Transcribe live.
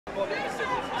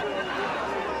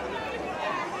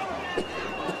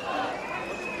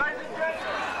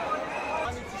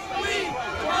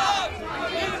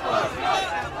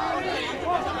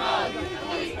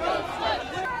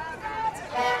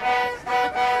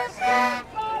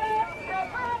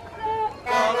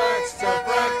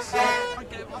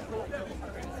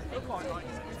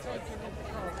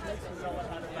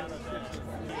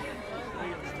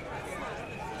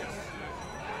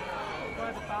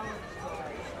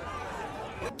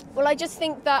Well, I just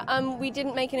think that we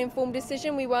didn't make an informed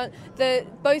decision. We weren't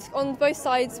on both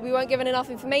sides. We weren't given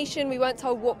enough information. We weren't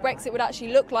told what Brexit would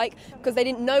actually look like because they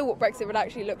didn't know what Brexit would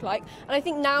actually look like. And I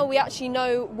think now we actually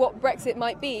know what Brexit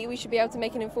might be. We should be able to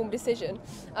make an informed decision.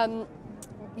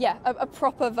 Yeah, a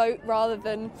proper vote rather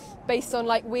than based on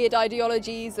like weird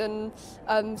ideologies and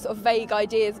sort of vague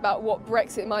ideas about what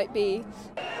Brexit might be.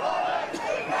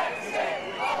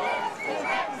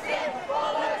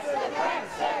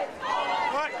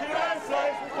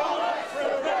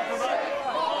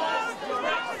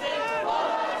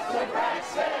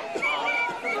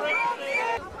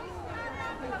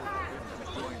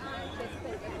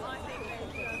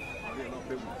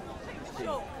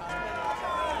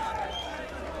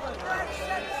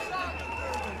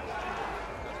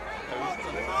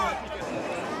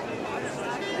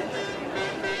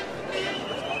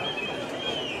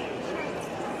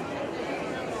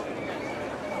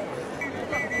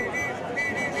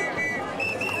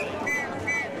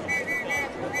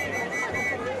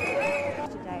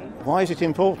 Why is it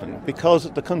important? Because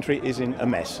the country is in a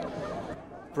mess.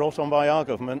 Brought on by our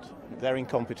government, their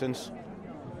incompetence.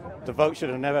 The vote should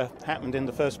have never happened in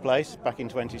the first place back in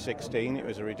 2016. It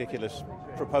was a ridiculous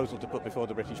proposal to put before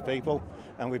the British people,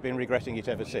 and we've been regretting it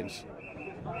ever since.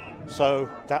 So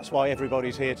that's why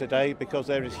everybody's here today, because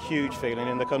there is huge feeling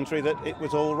in the country that it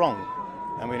was all wrong,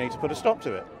 and we need to put a stop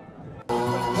to it.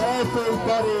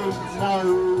 Everybody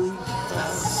knows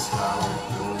that's how.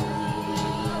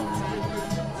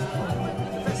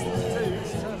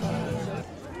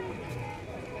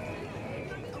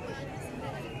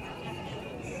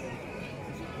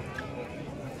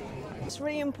 It's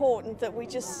really important that we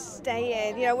just stay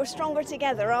in. You know, we're stronger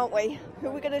together, aren't we? Who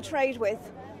are we going to trade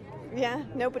with? Yeah,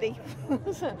 nobody.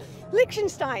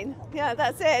 Liechtenstein, yeah,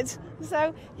 that's it.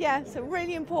 So, yeah, so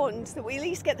really important that we at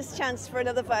least get this chance for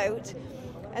another vote.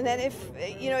 And then if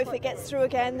it gets through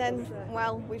again, then,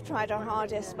 well, we've tried our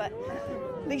hardest, but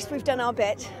at least we've done our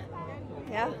bit.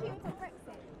 Yeah.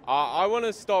 I want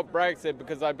to stop Brexit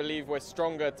because I believe we're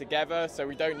stronger together, so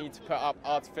we don't need to put up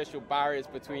artificial barriers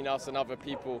between us and other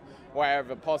people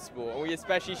wherever possible. And we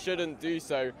especially shouldn't do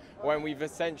so when we've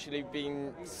essentially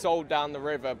been sold down the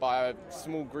river by a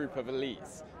small group of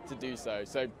elites to do so.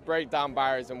 So break down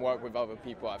barriers and work with other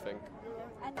people, I think.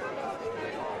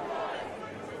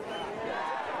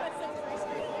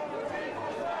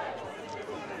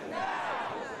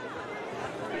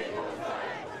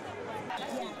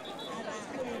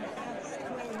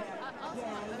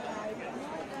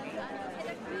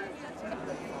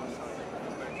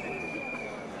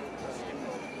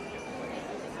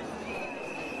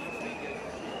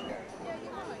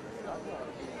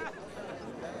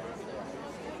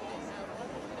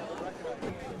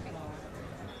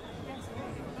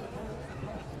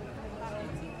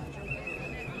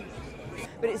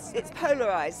 But it's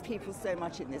polarised people so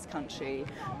much in this country,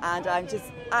 and I'm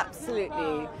just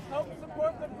absolutely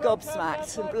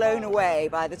gobsmacked and blown away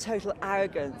by the total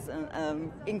arrogance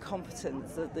and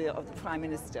incompetence of the Prime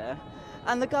Minister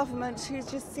and the government, who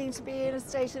just seem to be in a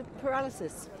state of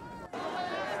paralysis.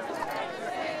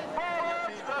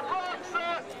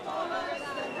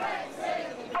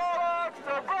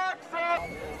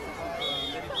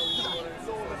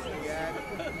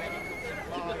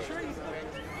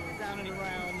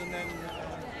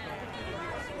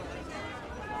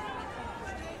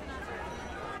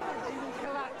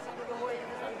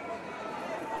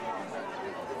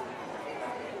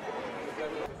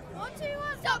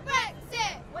 Stop Brexit!